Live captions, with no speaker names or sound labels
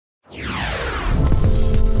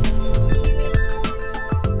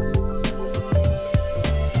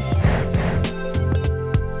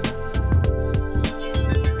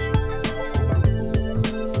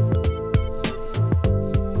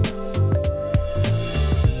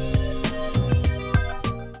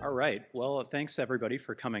right. Well, thanks everybody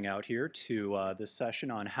for coming out here to this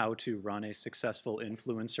session on how to run a successful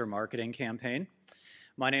influencer marketing campaign.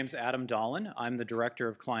 My name's Adam Dolan. I'm the Director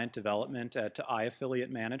of Client Development at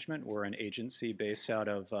iAffiliate Management. We're an agency based out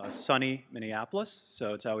of sunny Minneapolis,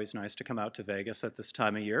 so it's always nice to come out to Vegas at this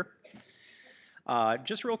time of year.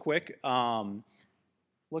 Just real quick,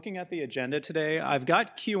 looking at the agenda today, I've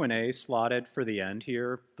got Q&A slotted for the end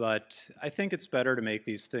here, but I think it's better to make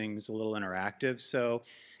these things a little interactive. So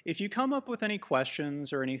if you come up with any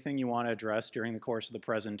questions or anything you want to address during the course of the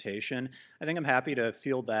presentation, I think I'm happy to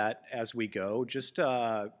field that as we go. Just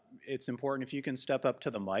it's important if you can step up to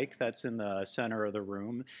the mic that's in the center of the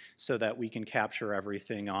room so that we can capture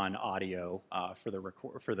everything on audio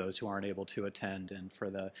for those who aren't able to attend and for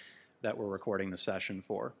that we're recording the session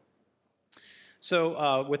for.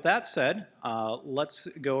 So with that said, let's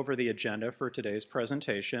go over the agenda for today's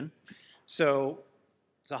presentation. So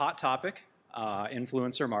it's a hot topic,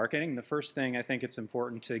 influencer marketing. The first thing I think it's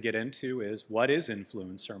important to get into is what is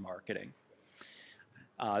influencer marketing?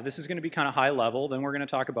 This is going to be kind of high level. Then we're going to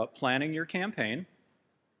talk about planning your campaign,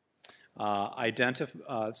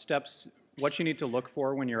 steps, what you need to look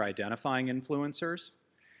for when you're identifying influencers,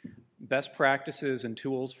 best practices and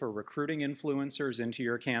tools for recruiting influencers into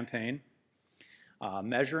your campaign,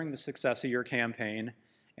 measuring the success of your campaign,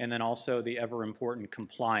 and then also the ever-important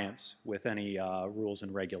compliance with any rules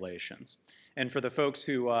and regulations. And for the folks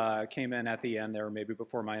who came in at the end there, maybe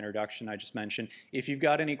before my introduction, I just mentioned, if you've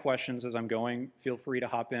got any questions as I'm going, feel free to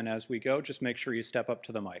hop in as we go. Just make sure you step up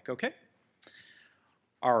to the mic, okay?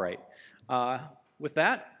 All right. With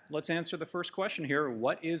that, let's answer the first question here.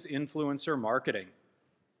 What is influencer marketing?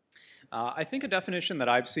 I think a definition that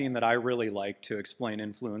I've seen that I really like to explain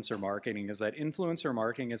influencer marketing is that influencer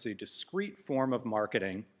marketing is a discrete form of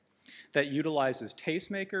marketing that utilizes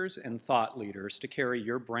tastemakers and thought leaders to carry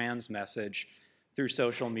your brand's message through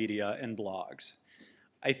social media and blogs.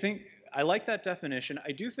 I like that definition.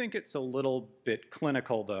 I do think it's a little bit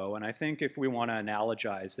clinical though, and I think if we want to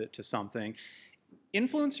analogize it to something,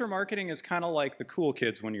 influencer marketing is kind of like the cool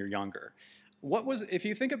kids when you're younger. If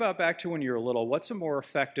you think about back to when you were little, what's a more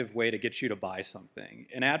effective way to get you to buy something?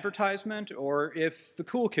 An advertisement, or if the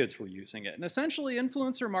cool kids were using it? And essentially,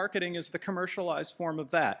 influencer marketing is the commercialized form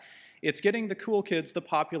of that. It's getting the cool kids, the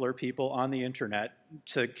popular people on the internet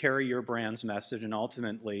to carry your brand's message and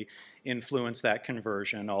ultimately influence that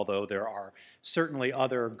conversion, although there are certainly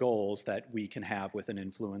other goals that we can have with an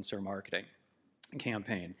influencer marketing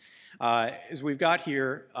campaign. As we've got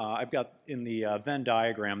here, I've got in the Venn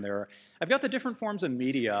diagram there, I've got the different forms of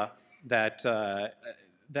media that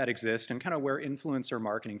exist and kind of where influencer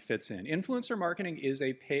marketing fits in. Influencer marketing is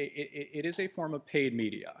it is a form of paid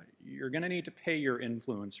media. You're going to need to pay your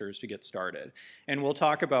influencers to get started, and we'll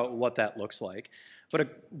talk about what that looks like. But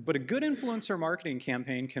a good influencer marketing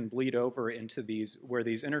campaign can bleed over into where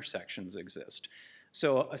these intersections exist.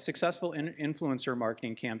 So a successful influencer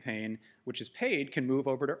marketing campaign, which is paid, can move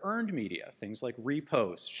over to earned media, things like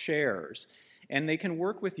reposts, shares, and they can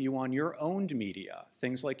work with you on your owned media,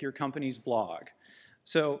 things like your company's blog.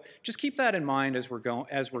 So just keep that in mind as we're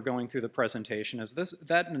going through the presentation, as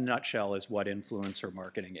that in a nutshell is what influencer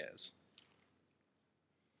marketing is.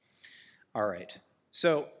 All right,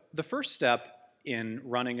 so the first step in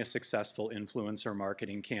running a successful influencer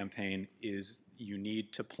marketing campaign is you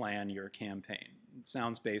need to plan your campaign. It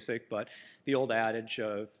sounds basic, but the old adage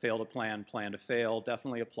of fail to plan, plan to fail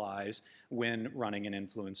definitely applies when running an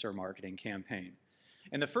influencer marketing campaign.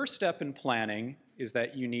 And the first step in planning is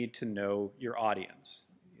that you need to know your audience.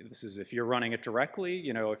 This is if you're running it directly,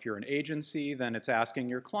 if you're an agency, then it's asking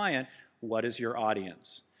your client, what is your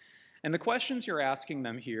audience? And the questions you're asking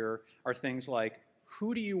them here are things like,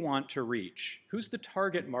 who do you want to reach? Who's the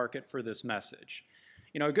target market for this message?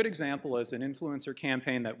 A good example is an influencer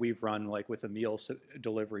campaign that we've run, like with a meal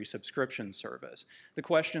delivery subscription service. The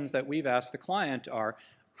questions that we've asked the client are,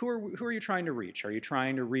 who are you trying to reach? Are you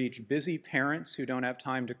trying to reach busy parents who don't have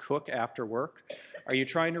time to cook after work? Are you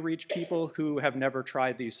trying to reach people who have never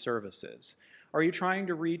tried these services? Are you trying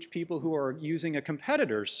to reach people who are using a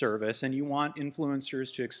competitor's service and you want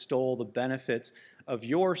influencers to extol the benefits of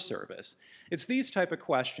your service? It's these type of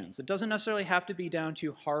questions. It doesn't necessarily have to be down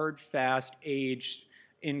to hard, fast, age,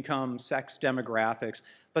 income, sex demographics,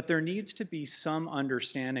 but there needs to be some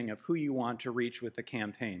understanding of who you want to reach with the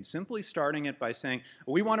campaign. Simply starting it by saying,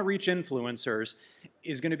 we want to reach influencers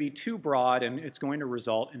is going to be too broad, and it's going to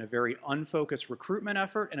result in a very unfocused recruitment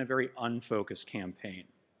effort and a very unfocused campaign.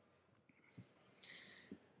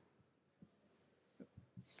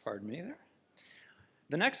 Pardon me there.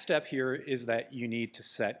 The next step here is that you need to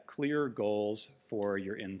set clear goals for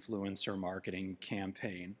your influencer marketing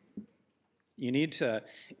campaign. You need to,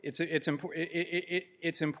 it's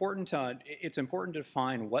important to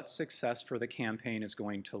define what success for the campaign is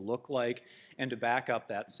going to look like and to back up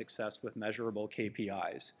that success with measurable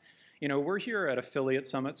KPIs. You know, we're here at Affiliate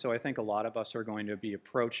Summit, so I think a lot of us are going to be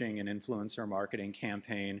approaching an influencer marketing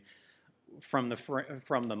campaign from the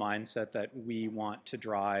mindset that we want to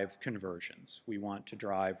drive conversions, we want to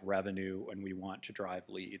drive revenue, and we want to drive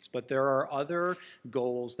leads. But there are other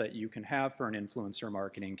goals that you can have for an influencer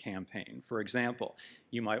marketing campaign. For example,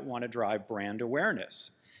 you might want to drive brand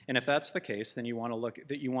awareness. And if that's the case, then you want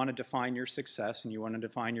to define your success and you want to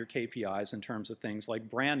define your KPIs in terms of things like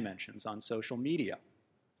brand mentions on social media.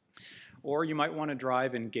 Or you might want to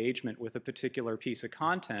drive engagement with a particular piece of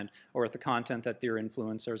content or with the content that your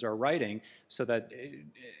influencers are writing, so that,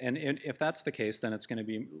 and if that's the case, then it's going to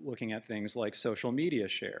be looking at things like social media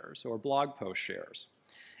shares or blog post shares.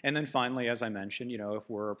 And then finally, as I mentioned, you know, if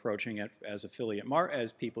we're approaching it as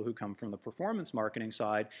as people who come from the performance marketing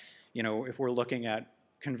side, you know, if we're looking at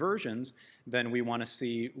conversions, then we want to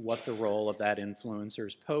see what the role of that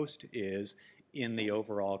influencer's post is in the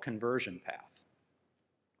overall conversion path.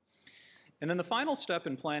 And then the final step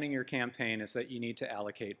in planning your campaign is that you need to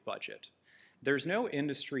allocate budget. There's no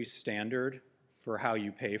industry standard for how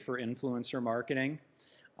you pay for influencer marketing.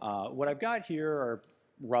 What I've got here are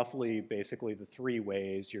roughly basically the three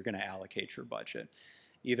ways you're going to allocate your budget.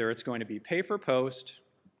 Either it's going to be pay for post,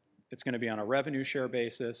 it's going to be on a revenue share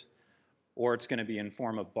basis, or it's going to be in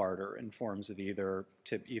form of barter, in forms of either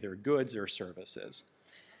goods or services.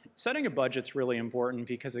 Setting a budget's really important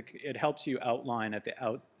because it helps you outline at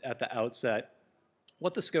the outset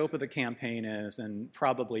what the scope of the campaign is and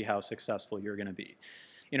probably how successful you're going to be.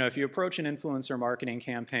 You know, if you approach an influencer marketing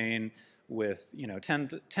campaign with, you know,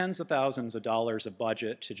 tens of thousands of dollars of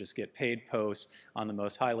budget to just get paid posts on the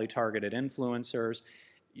most highly targeted influencers,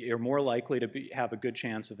 you're more likely to have a good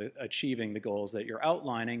chance of achieving the goals that you're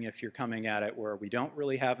outlining if you're coming at it where we don't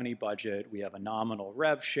really have any budget, we have a nominal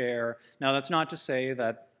rev share. Now, that's not to say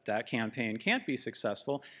that that campaign can't be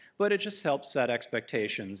successful, but it just helps set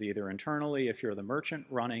expectations either internally if you're the merchant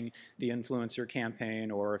running the influencer campaign,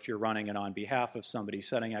 or if you're running it on behalf of somebody,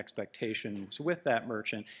 setting expectations with that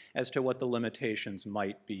merchant as to what the limitations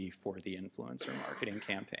might be for the influencer marketing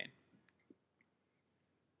campaign.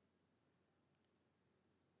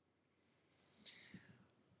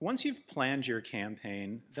 Once you've planned your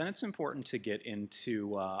campaign, then it's important to get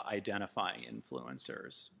into identifying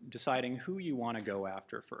influencers, deciding who you want to go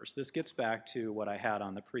after first. This gets back to what I had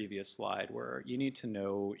on the previous slide, where you need to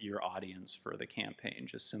know your audience for the campaign.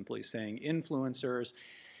 Just simply saying influencers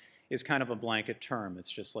is kind of a blanket term. It's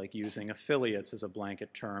just like using affiliates as a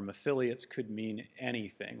blanket term. Affiliates could mean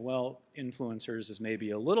anything. Well, influencers is maybe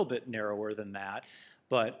a little bit narrower than that.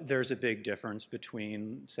 But there's a big difference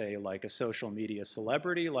between, say, like a social media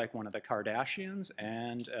celebrity, like one of the Kardashians,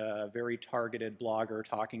 and a very targeted blogger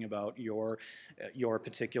talking about your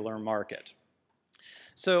particular market.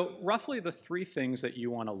 So roughly the three things that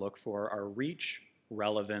you want to look for are reach,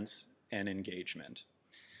 relevance, and engagement.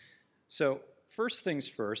 So first things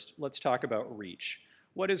first, let's talk about reach.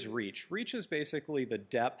 What is reach? Reach is basically the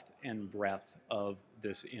depth and breadth of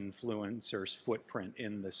this influencer's footprint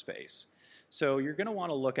in the space. So you're going to want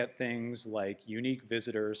to look at things like unique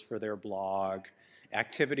visitors for their blog,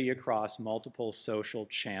 activity across multiple social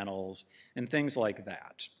channels, and things like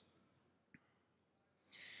that.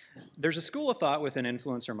 There's a school of thought within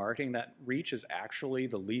influencer marketing that reach is actually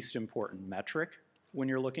the least important metric when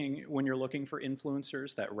you're looking for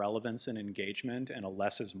influencers, that relevance and engagement and a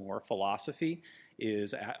less is more philosophy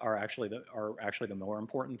are actually the more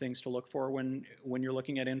important things to look for when you're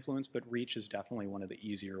looking at influence, but reach is definitely one of the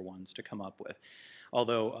easier ones to come up with.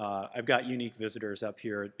 Although I've got unique visitors up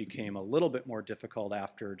here, it became a little bit more difficult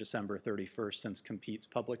after December 31st since Compete's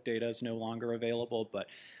public data is no longer available, but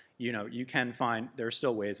you know, you can find, there are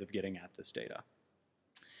still ways of getting at this data.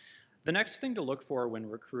 The next thing to look for when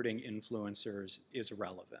recruiting influencers is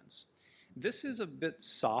relevance. This is a bit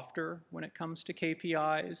softer when it comes to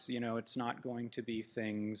KPIs. You know, it's not going to be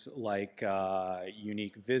things like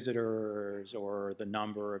unique visitors or the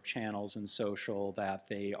number of channels in social that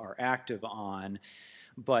they are active on,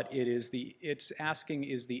 but it's asking,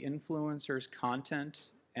 is the influencer's content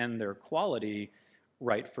and their quality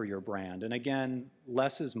right for your brand? And again,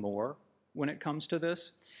 less is more when it comes to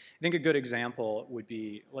this. I think a good example would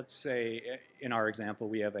be, let's say in our example,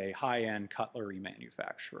 we have a high-end cutlery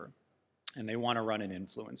manufacturer and they want to run an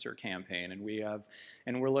influencer campaign,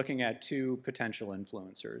 and we're looking at two potential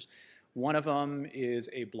influencers. One of them is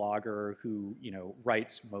a blogger who, you know,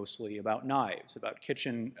 writes mostly about knives, about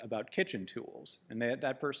kitchen tools, and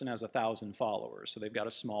that person has 1,000 followers, so they've got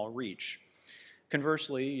a small reach.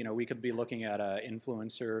 Conversely, you know, we could be looking at an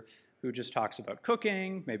influencer who just talks about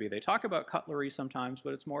cooking. Maybe they talk about cutlery sometimes,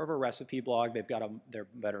 but it's more of a recipe blog. They're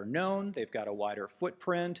better known. They've got a wider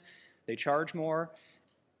footprint. They charge more.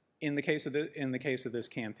 In the case of this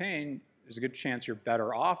campaign, there's a good chance you're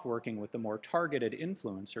better off working with the more targeted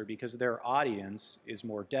influencer because their audience is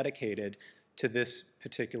more dedicated to this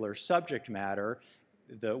particular subject matter.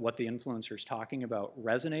 What the influencer is talking about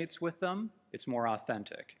resonates with them. It's more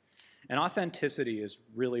authentic. And authenticity is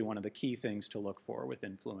really one of the key things to look for with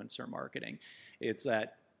influencer marketing. It's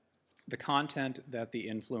that the content that the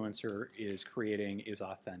influencer is creating is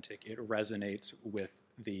authentic. It resonates with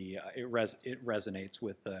the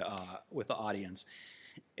audience.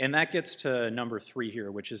 And that gets to number 3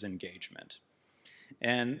 here, which is engagement.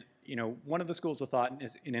 And you know, one of the schools of thought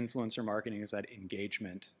in influencer marketing is that the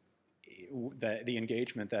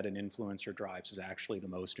engagement that an influencer drives is actually the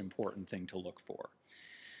most important thing to look for.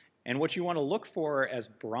 And what you want to look for as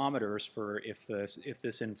barometers for if this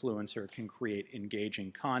influencer can create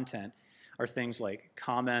engaging content are things like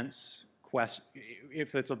comments,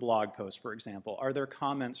 if it's a blog post, for example, are there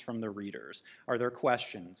comments from the readers? Are there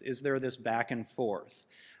questions? Is there this back and forth?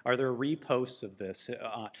 Are there reposts of this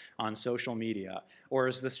on social media? Or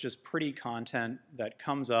is this just pretty content that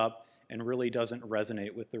comes up and really doesn't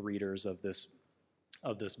resonate with the readers of this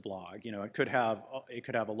blog? You know, it could have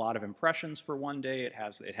a lot of impressions for one day. It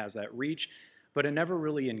has that reach, but it never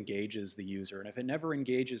really engages the user. And if it never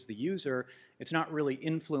engages the user, it's not really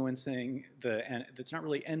influencing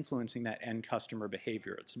that end customer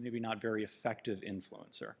behavior. It's maybe not very effective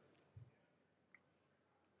influencer.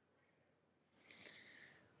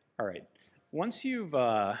 All right. Once you've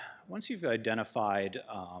identified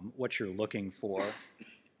what you're looking for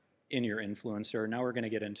in your influencer, now we're going to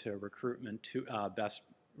get into recruitment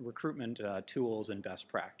tools and best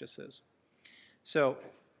practices. So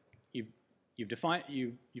you've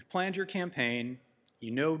planned your campaign.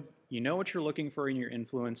 You know what you're looking for in your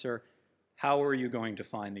influencer. How are you going to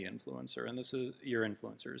find the influencer? And this is your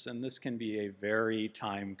influencers. And this can be a very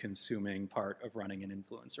time-consuming part of running an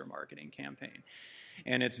influencer marketing campaign.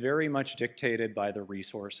 And it's very much dictated by the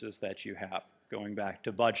resources that you have, going back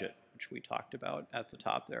to budget, which we talked about at the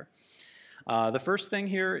top there. The first thing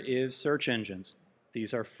here is search engines.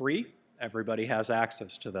 These are free. Everybody has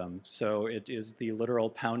access to them. So it is the literal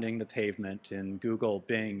pounding the pavement in Google,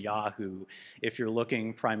 Bing, Yahoo. If you're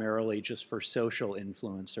looking primarily just for social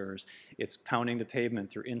influencers, it's pounding the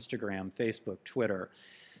pavement through Instagram, Facebook, Twitter.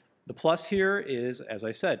 The plus here is, as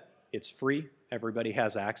I said, it's free. Everybody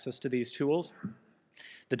has access to these tools.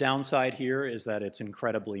 The downside here is that it's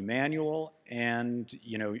incredibly manual, and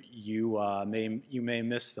you know you may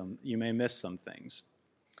miss them. You may miss some things.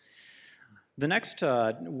 The next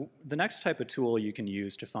type of tool you can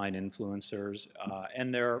use to find influencers,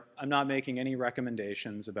 and I'm not making any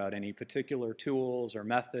recommendations about any particular tools or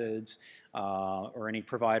methods or any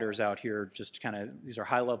providers out here. Just kind of these are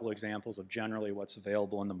high-level examples of generally what's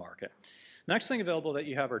available in the market. The next thing available that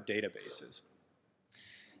you have are databases.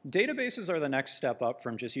 Databases are the next step up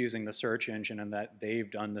from just using the search engine and that they've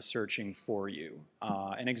done the searching for you.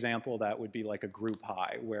 An example of that would be like a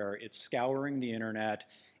GroupHi, where it's scouring the internet,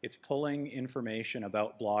 it's pulling information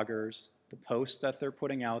about bloggers, the posts that they're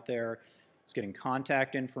putting out there, it's getting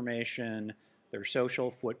contact information, their social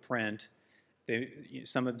footprint.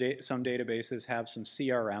 Some databases have some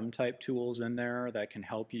CRM type tools in there that can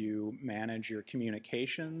help you manage your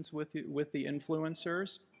communications with the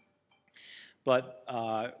influencers. But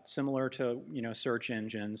similar to search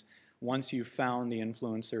engines, once you've found the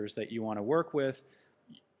influencers that you want to work with,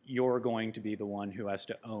 you're going to be the one who has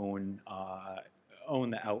to own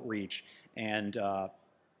the outreach, and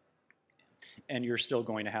you're still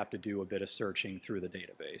going to have to do a bit of searching through the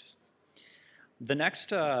database. The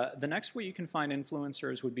next way you can find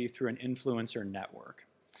influencers would be through an influencer network.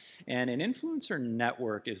 And an influencer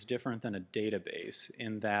network is different than a database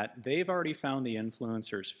in that they've already found the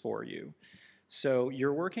influencers for you. So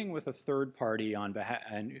you're working with a third party on behalf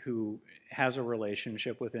and who has a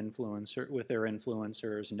relationship with their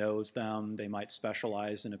influencers, knows them. They might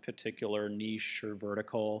specialize in a particular niche or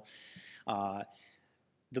vertical. The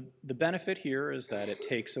benefit here is that it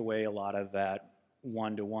takes away a lot of that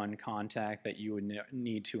one-to-one contact that you would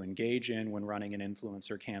need to engage in when running an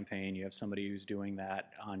influencer campaign. You have somebody who's doing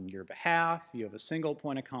that on your behalf. You have a single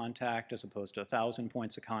point of contact as opposed to 1,000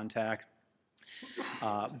 points of contact.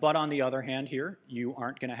 But on the other hand here, you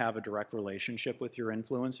aren't going to have a direct relationship with your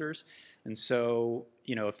influencers. And so,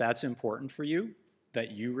 if that's important for you,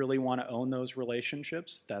 that you really want to own those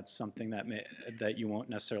relationships, that's something that you won't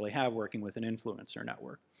necessarily have working with an influencer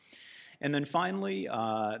network. And then finally,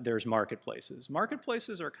 there's marketplaces.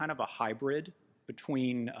 Marketplaces are kind of a hybrid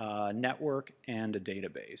between a network and a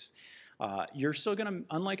database. You're still going to,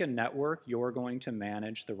 unlike a network, you're going to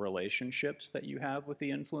manage the relationships that you have with the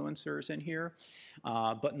influencers in here.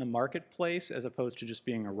 But in the marketplace, as opposed to just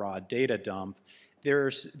being a raw data dump, the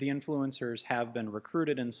influencers have been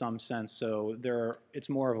recruited in some sense, so it's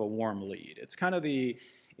more of a warm lead. It's kind of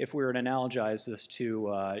if we were to analogize this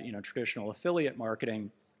to traditional affiliate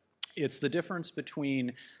marketing, it's the difference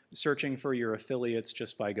between searching for your affiliates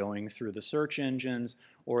just by going through the search engines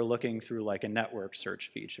or looking through like a network search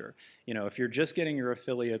feature. If you're just getting your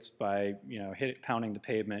affiliates by pounding the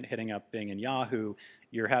pavement, hitting up Bing and Yahoo,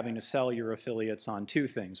 you're having to sell your affiliates on two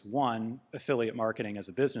things. One, affiliate marketing as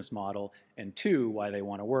a business model, and two, why they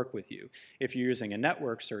want to work with you. If you're using a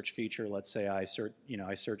network search feature, let's say I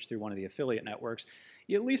search through one of the affiliate networks,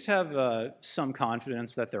 you at least have some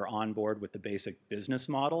confidence that they're on board with the basic business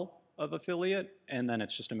model of affiliate, and then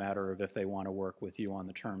it's just a matter of if they want to work with you on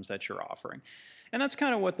the terms that you're offering. And that's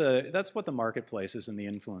kind of what the marketplaces in the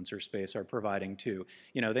influencer space are providing too.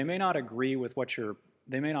 They may not agree with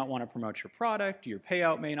they may not want to promote your product, your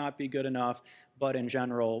payout may not be good enough, but in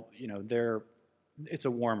general, it's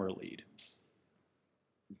a warmer lead.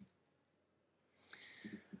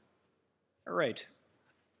 All right.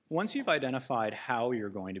 Once you've identified how you're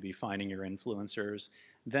going to be finding your influencers,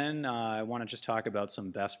 then I want to just talk about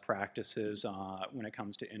some best practices when it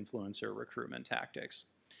comes to influencer recruitment tactics.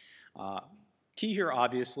 Key here,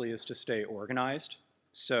 obviously, is to stay organized.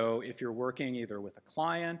 So if you're working either with a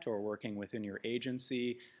client or working within your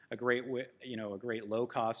agency, a great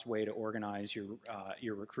low-cost way to organize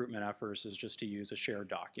your recruitment efforts is just to use a shared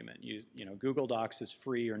document. Google Docs is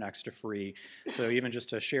free or next to free, so even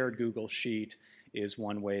just a shared Google Sheet is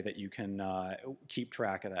one way that you can keep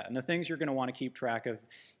track of that. And the things you're going to want to keep track of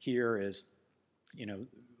here is,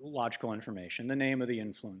 logical information, the name of the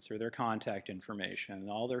influencer, their contact information,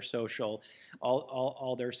 all their social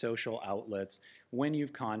outlets, when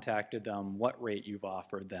you've contacted them, what rate you've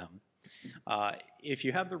offered them. If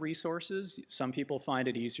you have the resources, some people find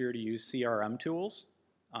it easier to use CRM tools.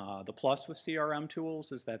 The plus with CRM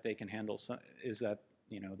tools is that they can handle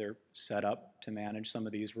they're set up to manage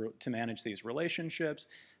these relationships.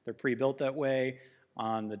 They're pre-built that way.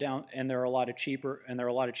 And there are a lot of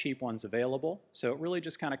cheap ones available. So it really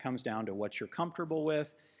just kind of comes down to what you're comfortable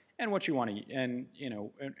with and what you want to,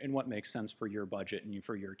 and what makes sense for your budget and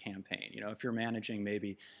for your campaign. If you're managing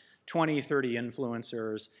maybe 20, 30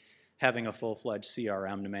 influencers, having a full-fledged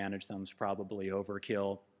CRM to manage them is probably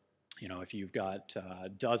overkill. If you've got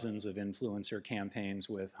dozens of influencer campaigns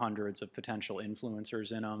with hundreds of potential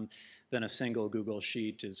influencers in them, then a single Google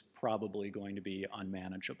Sheet is probably going to be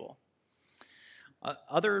unmanageable.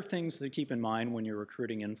 Other things to keep in mind when you're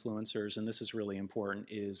recruiting influencers, and this is really important,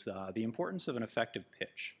 is the importance of an effective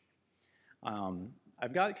pitch.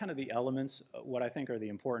 I've got kind of the elements, what I think are the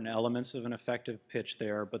important elements of an effective pitch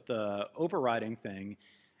there, but the overriding thing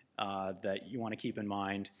that you want to keep in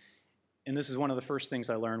mind, and this is one of the first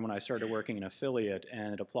things I learned when I started working in affiliate,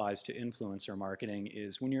 and it applies to influencer marketing,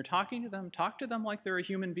 is when you're talking to them, talk to them like they're a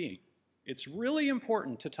human being. It's really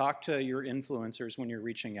important to talk to your influencers when you're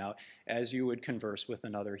reaching out as you would converse with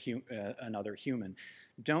another human.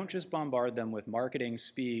 Don't just bombard them with marketing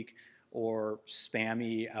speak or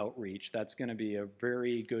spammy outreach. That's going to be a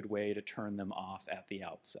very good way to turn them off at the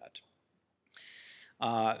outset.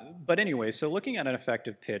 But anyway, so looking at an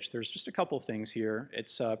effective pitch, there's just a couple things here.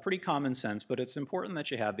 It's pretty common sense, but it's important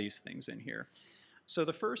that you have these things in here. So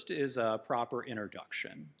the first is a proper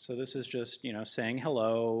introduction. So this is just, saying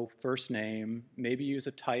hello, first name, maybe use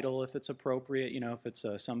a title if it's appropriate, if it's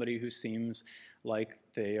somebody who seems like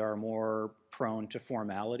they are more prone to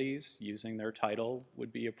formalities, using their title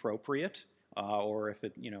would be appropriate. Or if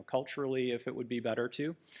it, culturally, if it would be better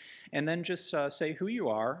to. And then just say who you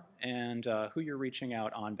are and who you're reaching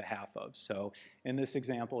out on behalf of. So in this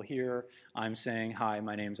example here, I'm saying, hi,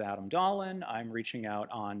 my name's Adam Dolan. I'm reaching out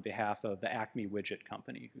on behalf of the Acme Widget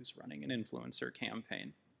Company, who's running an influencer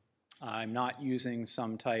campaign. I'm not using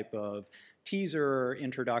some type of teaser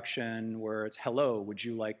introduction where it's, hello, would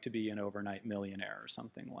you like to be an overnight millionaire, or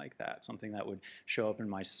something like that, something that would show up in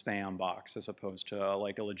my spam box as opposed to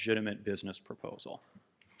like a legitimate business proposal.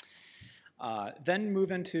 Then move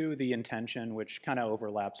into the intention, which kind of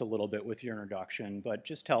overlaps a little bit with your introduction, but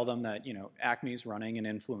just tell them that Acme's running an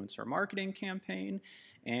influencer marketing campaign,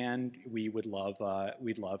 and we'd love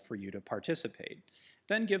for you to participate.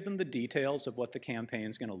 Then give them the details of what the campaign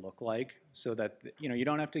is going to look like, so that you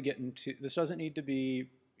don't have to get into, this doesn't need to be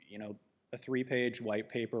a 3-page white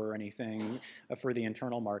paper or anything for the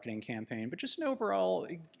internal marketing campaign, but just an overall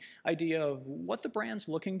idea of what the brand's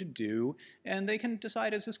looking to do, and they can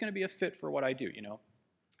decide, is this going to be a fit for what I do?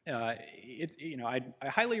 I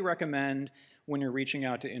highly recommend when you're reaching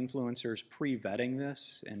out to influencers pre-vetting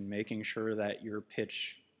this and making sure that your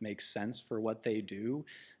pitch makes sense for what they do.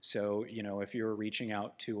 So, if you're reaching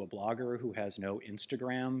out to a blogger who has no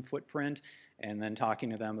Instagram footprint and then talking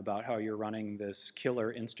to them about how you're running this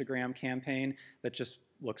killer Instagram campaign, that just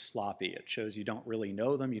looks sloppy. It shows you don't really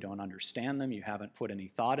know them, you don't understand them, you haven't put any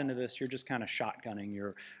thought into this, you're just kind of shotgunning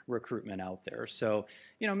your recruitment out there. So,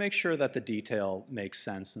 make sure that the detail makes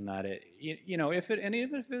sense and that even if it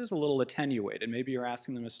is a little attenuated, maybe you're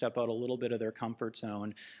asking them to step out a little bit of their comfort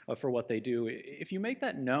zone for what they do. If you make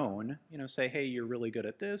that known, say, hey, you're really good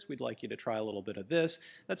at this, we'd like you to try a little bit of this,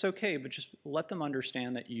 that's okay, but just let them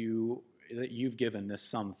understand that you've given this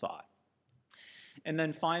some thought. And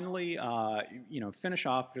then finally, finish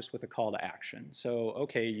off just with a call to action. So,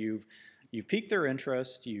 okay, you've piqued their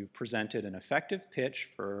interest, you've presented an effective pitch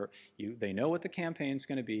for you, they know what the campaign's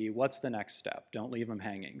going to be, what's the next step? Don't leave them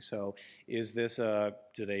hanging. So is this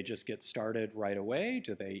do they just get started right away?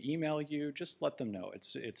 Do they email you? Just let them know.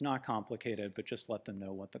 It's not complicated, but just let them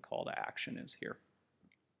know what the call to action is here.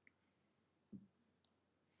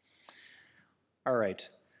 All right.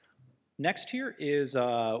 Next here is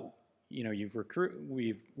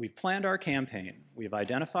we've planned our campaign, we've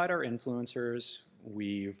identified our influencers,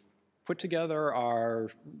 we've put together our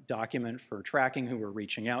document for tracking who we're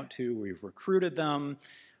reaching out to, we've recruited them,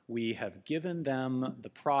 we have given them the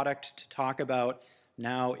product to talk about.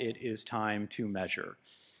 Now it is time to measure.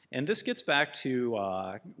 And this gets back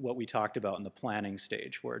to what we talked about in the planning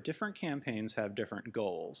stage, where different campaigns have different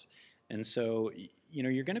goals. And so,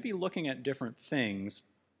 you're going to be looking at different things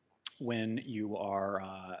when you're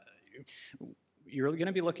going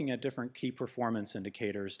to be looking at different key performance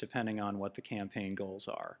indicators depending on what the campaign goals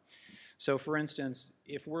are. So for instance,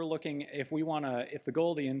 if the goal of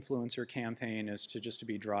the influencer campaign is to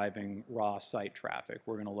be driving raw site traffic,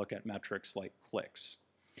 we're going to look at metrics like clicks.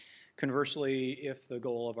 Conversely, if the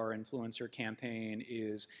goal of our influencer campaign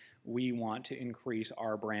is we want to increase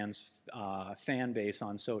our brand's fan base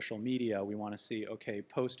on social media, we want to see, okay,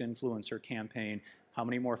 post-influencer campaign, how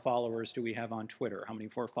many more followers do we have on Twitter? How many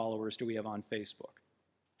more followers do we have on Facebook?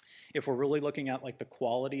 If we're really looking at the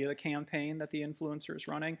quality of the campaign that the influencer is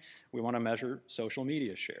running, we want to measure social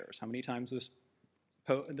media shares. How many times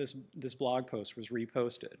this blog post was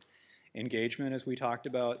reposted? Engagement, as we talked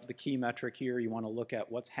about, the key metric here, you want to look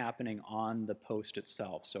at what's happening on the post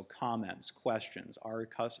itself. So comments, questions,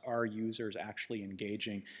 are users actually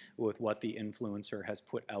engaging with what the influencer has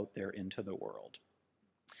put out there into the world?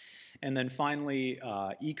 And then finally,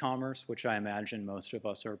 e-commerce, which I imagine most of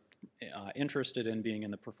us are interested in being in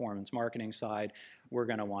the performance marketing side. We're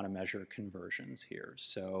going to want to measure conversions here.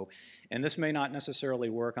 So, and this may not necessarily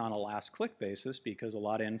work on a last click basis because a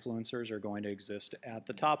lot of influencers are going to exist at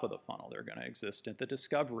the top of the funnel. They're going to exist at the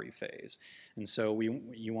discovery phase. And so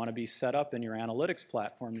you want to be set up in your analytics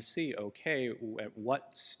platform to see, okay, at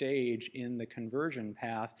what stage in the conversion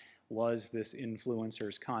path was this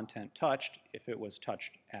influencer's content touched, if it was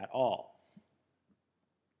touched at all.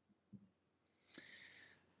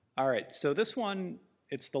 All right, so this one,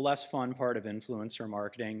 it's the less fun part of influencer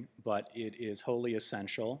marketing, but it is wholly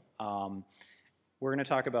essential. We're going to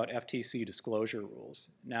talk about FTC disclosure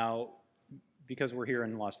rules. Now, because we're here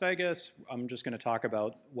in Las Vegas, I'm just going to talk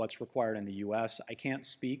about what's required in the US. I can't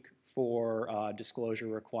speak for disclosure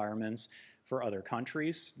requirements for other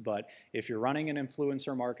countries, but if you're running an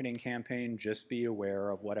influencer marketing campaign, just be aware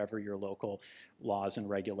of whatever your local laws and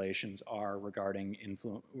regulations are regarding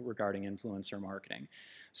influencer marketing.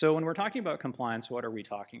 So when we're talking about compliance, what are we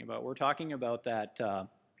talking about? We're talking about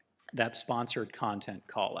that sponsored content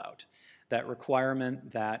call out. That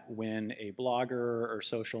requirement that when a blogger or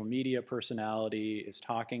social media personality is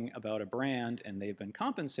talking about a brand and they've been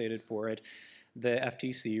compensated for it, the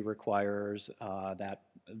FTC requires that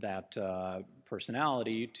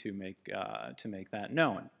personality to make that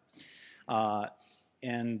known.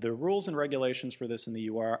 And the rules and regulations for this in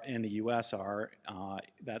the US are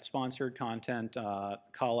that sponsored content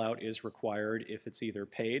call out is required if it's either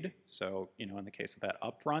paid, so in the case of that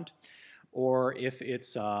upfront, or if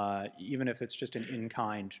it's even if it's just an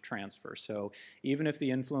in-kind transfer. So even if the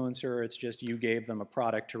influencer, it's just you gave them a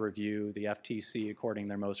product to review, the FTC, according to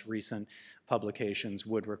their most recent publications,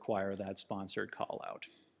 would require that sponsored call out.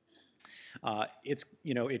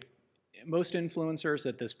 Most influencers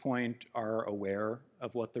at this point are aware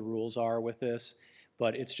of what the rules are with this,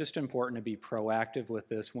 but it's just important to be proactive with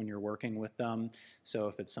this when you're working with them. So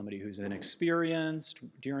if it's somebody who's inexperienced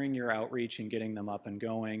during your outreach and getting them up and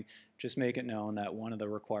going, just make it known that one of the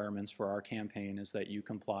requirements for our campaign is that you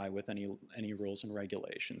comply with any rules and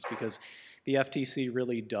regulations, because the FTC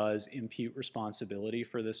really does impute responsibility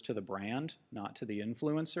for this to the brand, not to the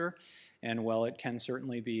influencer. And while it can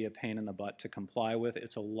certainly be a pain in the butt to comply with,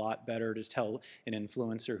 it's a lot better to tell an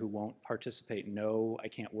influencer who won't participate, no, I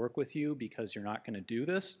can't work with you because you're not going to do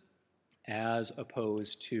this, as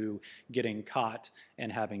opposed to getting caught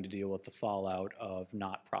and having to deal with the fallout of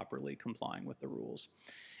not properly complying with the rules.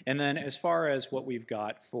 And then as far as what we've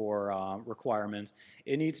got for requirements,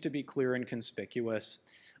 it needs to be clear and conspicuous.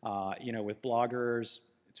 With bloggers,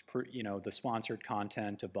 it's the sponsored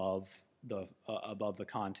content above the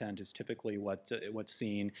content is typically what's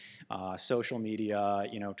seen. Social media,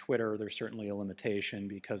 Twitter, there's certainly a limitation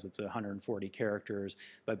because it's 140 characters,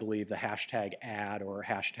 but I believe the hashtag ad or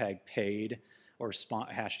hashtag paid or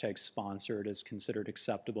hashtag sponsored is considered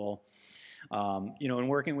acceptable. In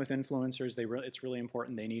working with influencers, it's really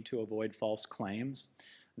important they need to avoid false claims.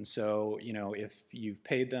 And so, if you've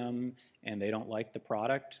paid them and they don't like the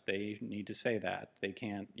product, they need to say that. They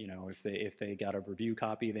can't, if they got a review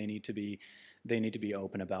copy, they need to be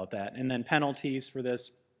open about that. And then penalties for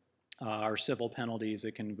this are civil penalties.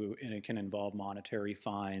 It can involve monetary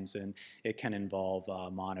fines, and it can involve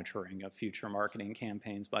monitoring of future marketing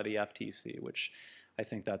campaigns by the FTC, which I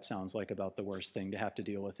think that sounds like about the worst thing to have to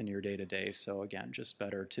deal with in your day-to-day. So again, just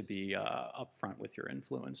better to be upfront with your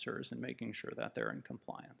influencers and making sure that they're in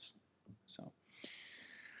compliance. So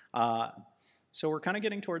we're kind of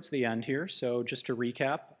getting towards the end here. So just to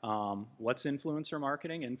recap, what's influencer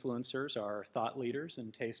marketing? Influencers are thought leaders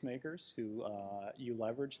and tastemakers who you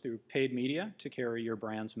leverage through paid media to carry your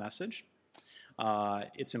brand's message.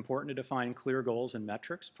 It's important to define clear goals and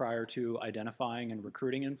metrics prior to identifying and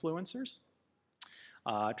recruiting influencers.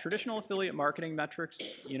 Traditional affiliate marketing metrics,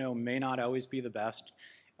 may not always be the best.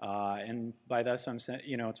 And by this, I'm saying,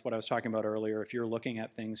 it's what I was talking about earlier. If you're looking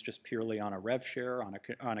at things just purely on a rev share,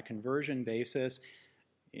 on a conversion basis,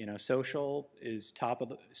 social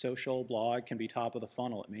blog can be top of the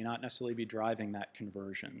funnel. It may not necessarily be driving that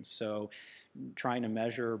conversion. So trying to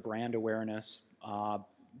measure brand awareness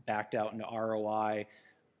backed out into ROI,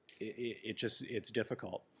 it's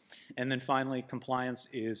difficult. And then finally, compliance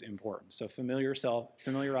is important. So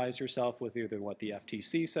familiarize yourself with either what the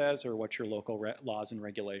FTC says or what your local laws and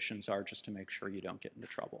regulations are, just to make sure you don't get into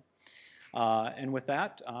trouble. And with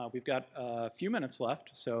that, we've got a few minutes left.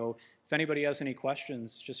 So if anybody has any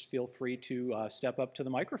questions, just feel free to step up to the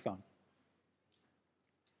microphone.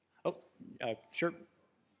 Oh, sure.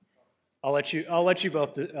 I'll let you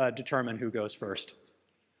both determine who goes first.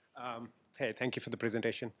 Hey, thank you for the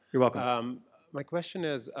presentation. You're welcome. My question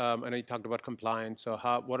is, I know you talked about compliance, so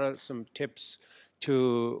what are some tips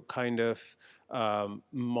to kind of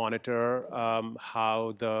monitor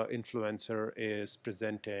how the influencer is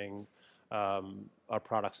presenting our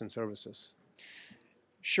products and services?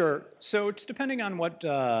 Sure. So it's depending on what,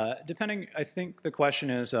 I think the question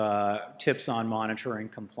is tips on monitoring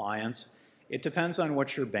compliance. It depends on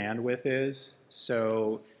what your bandwidth is.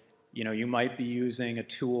 So you might be using a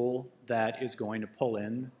tool that is going to pull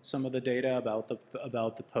in some of the data about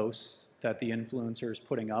the posts that the influencer is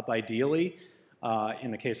putting up. Ideally,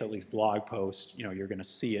 in the case at least blog posts, you're going to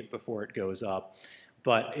see it before it goes up.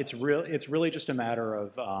 But it's really just a matter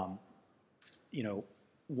of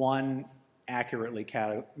one, accurately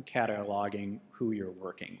cataloging who you're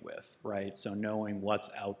working with, right? So knowing what's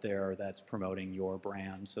out there that's promoting your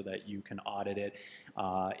brand so that you can audit it.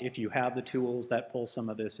 If you have the tools that pull some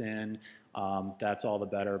of this in, that's all the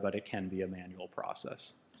better, but it can be a manual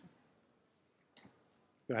process.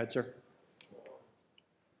 Go ahead, sir.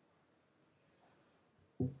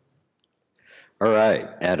 All right,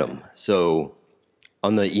 Adam. So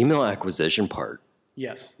on the email acquisition part,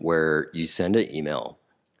 yes, where you send an email,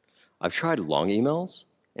 I've tried long emails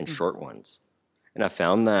and short ones, and I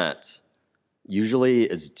found that usually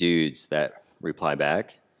it's dudes that reply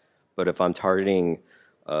back, but if I'm targeting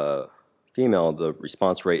a female, the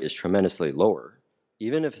response rate is tremendously lower,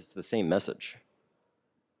 even if it's the same message.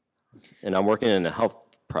 And I'm working in health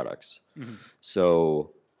products,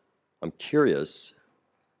 so I'm curious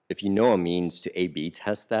if you know a means to A/B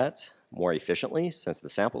test that more efficiently since the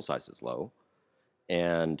sample size is low,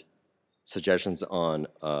 and suggestions on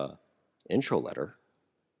intro letter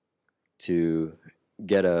to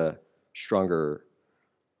get a stronger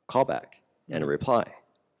callback and a reply.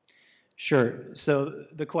 Sure. So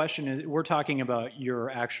the question is, we're talking about your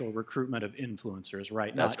actual recruitment of influencers,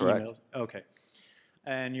 right? That's not correct. Emails. Okay.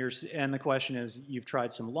 And and the question is, you've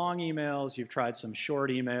tried some long emails, you've tried some short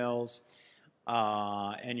emails,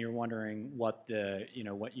 and you're wondering what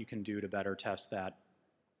what you can do to better test that.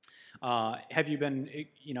 Have you been,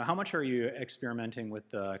 how much are you experimenting with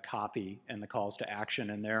the copy and the calls to action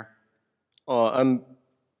in there? I'm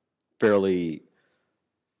fairly,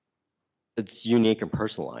 it's unique and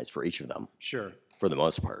personalized for each of them, Sure. for the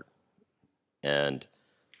most part. And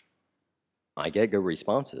I get good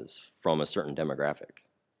responses from a certain demographic,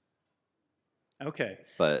 Okay.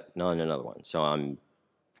 but not in another one. So I'm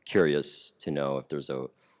curious to know if there's a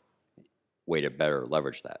way to better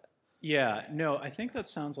leverage that. Yeah, no, I think that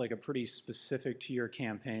sounds like a pretty specific to your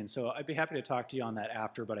campaign. So I'd be happy to talk to you on that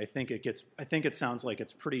after, but I think it sounds like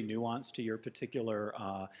it's pretty nuanced to your particular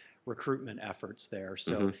recruitment efforts there.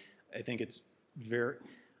 So I think there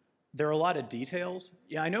are a lot of details.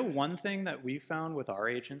 Yeah, I know one thing that we found with our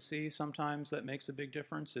agency sometimes that makes a big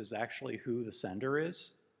difference is actually who the sender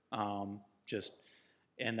is. And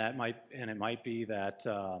it might be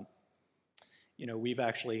that, we've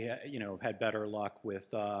actually, had better luck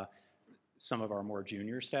with some of our more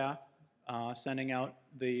junior staff sending out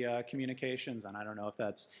the communications, and I don't know if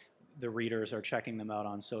that's the readers are checking them out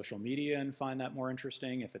on social media and find that more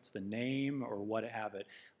interesting, if it's the name or what have it.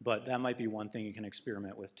 But that might be one thing you can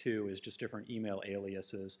experiment with too, is just different email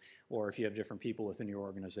aliases, or if you have different people within your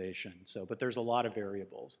organization. So, but there's a lot of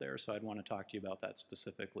variables there, so I'd want to talk to you about that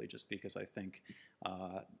specifically, just because I think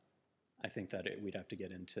that we'd have to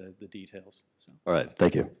get into the details. So. All right,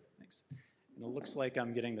 thank you. Thanks. And it looks like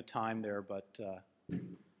I'm getting the time there, but.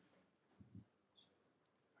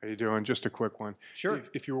 How you doing? Just a quick one. Sure.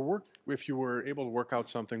 If you were able to work out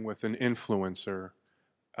something with an influencer,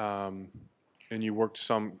 and you worked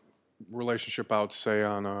some relationship out, say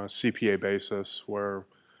on a CPA basis, where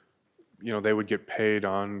they would get paid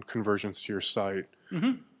on conversions to your site.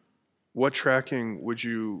 What tracking would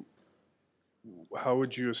you? How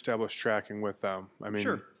would you establish tracking with them? I mean,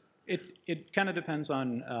 sure. It kind of depends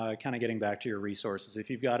on kind of getting back to your resources. If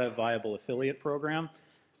you've got a viable affiliate program,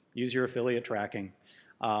 use your affiliate tracking.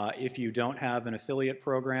 If you don't have an affiliate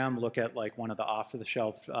program, look at like one of the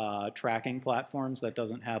off-the-shelf tracking platforms that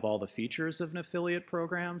doesn't have all the features of an affiliate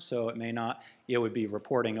program. So it may not, it would be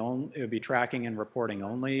reporting only, it would be tracking and reporting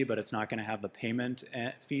only, but it's not going to have the payment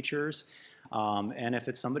features. And if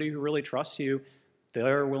it's somebody who really trusts you,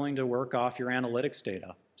 they're willing to work off your analytics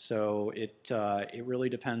data. So it really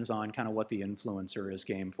depends on kind of what the influencer is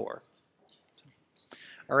game for.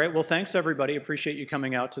 All right, well, thanks, everybody. Appreciate you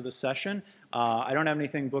coming out to the session. I don't have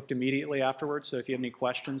anything booked immediately afterwards, so if you have any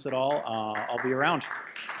questions at all, I'll be around.